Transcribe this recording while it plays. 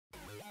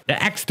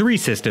The X-3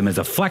 system is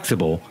a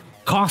flexible,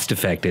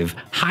 cost-effective,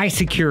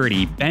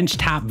 high-security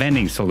benchtop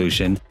vending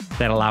solution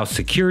that allows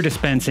secure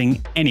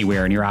dispensing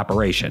anywhere in your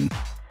operation.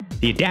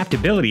 The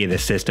adaptability of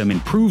this system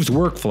improves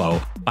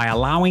workflow by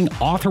allowing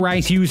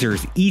authorized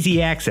users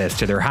easy access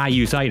to their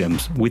high-use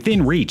items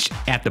within reach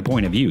at the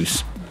point of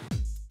use.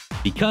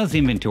 Because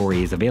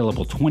inventory is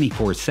available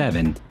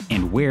 24/7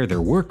 and where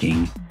they're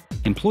working,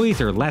 employees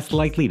are less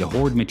likely to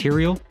hoard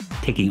material,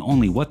 taking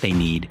only what they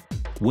need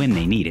when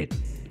they need it.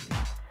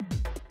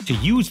 To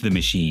use the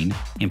machine,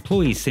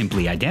 employees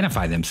simply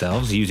identify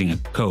themselves using a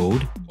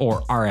code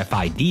or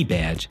RFID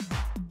badge,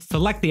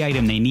 select the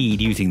item they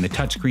need using the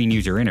touchscreen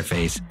user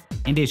interface,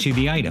 and issue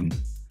the item.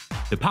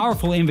 The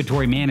powerful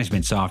inventory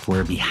management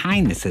software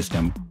behind the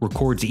system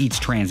records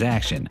each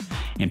transaction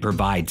and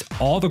provides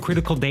all the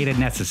critical data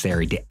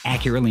necessary to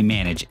accurately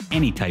manage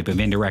any type of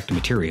indirect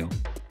material.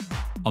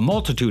 A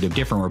multitude of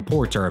different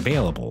reports are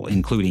available,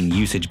 including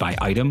usage by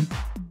item,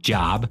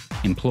 job,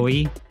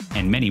 employee,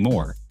 and many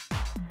more.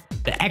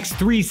 The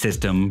X-3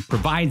 system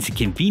provides the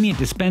convenient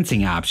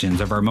dispensing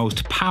options of our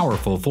most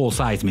powerful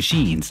full-size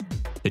machines,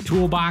 the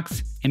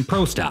Toolbox and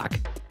ProStock.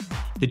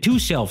 The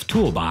two-shelf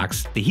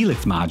Toolbox, the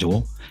Helix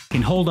module,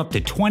 can hold up to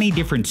 20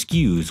 different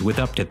SKUs with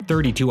up to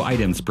 32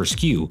 items per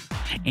SKU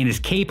and is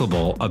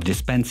capable of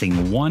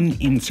dispensing one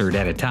insert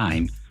at a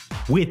time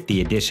with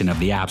the addition of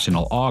the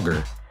optional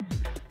auger.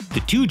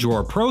 The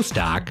two-drawer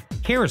ProStock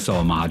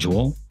carousel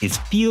module is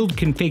field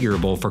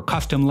configurable for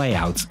custom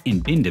layouts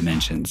and bin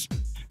dimensions,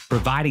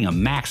 providing a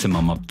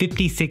maximum of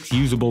 56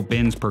 usable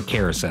bins per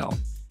carousel.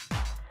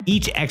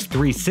 Each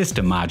X-3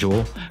 system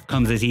module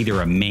comes as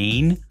either a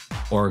main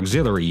or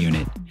auxiliary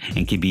unit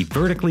and can be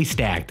vertically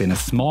stacked in a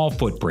small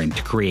footprint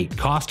to create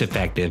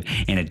cost-effective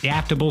and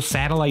adaptable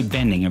satellite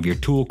vending of your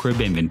tool crib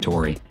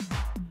inventory.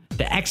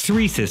 The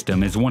X-3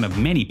 system is one of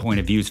many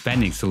point-of-use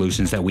vending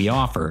solutions that we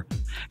offer.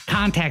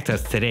 Contact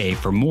us today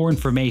for more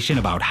information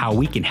about how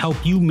we can help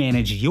you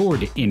manage your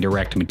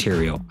indirect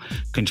material,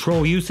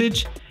 control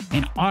usage,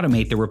 and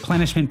automate the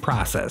replenishment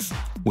process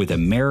with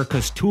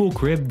America's Tool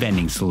Crib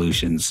Vending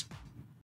Solutions.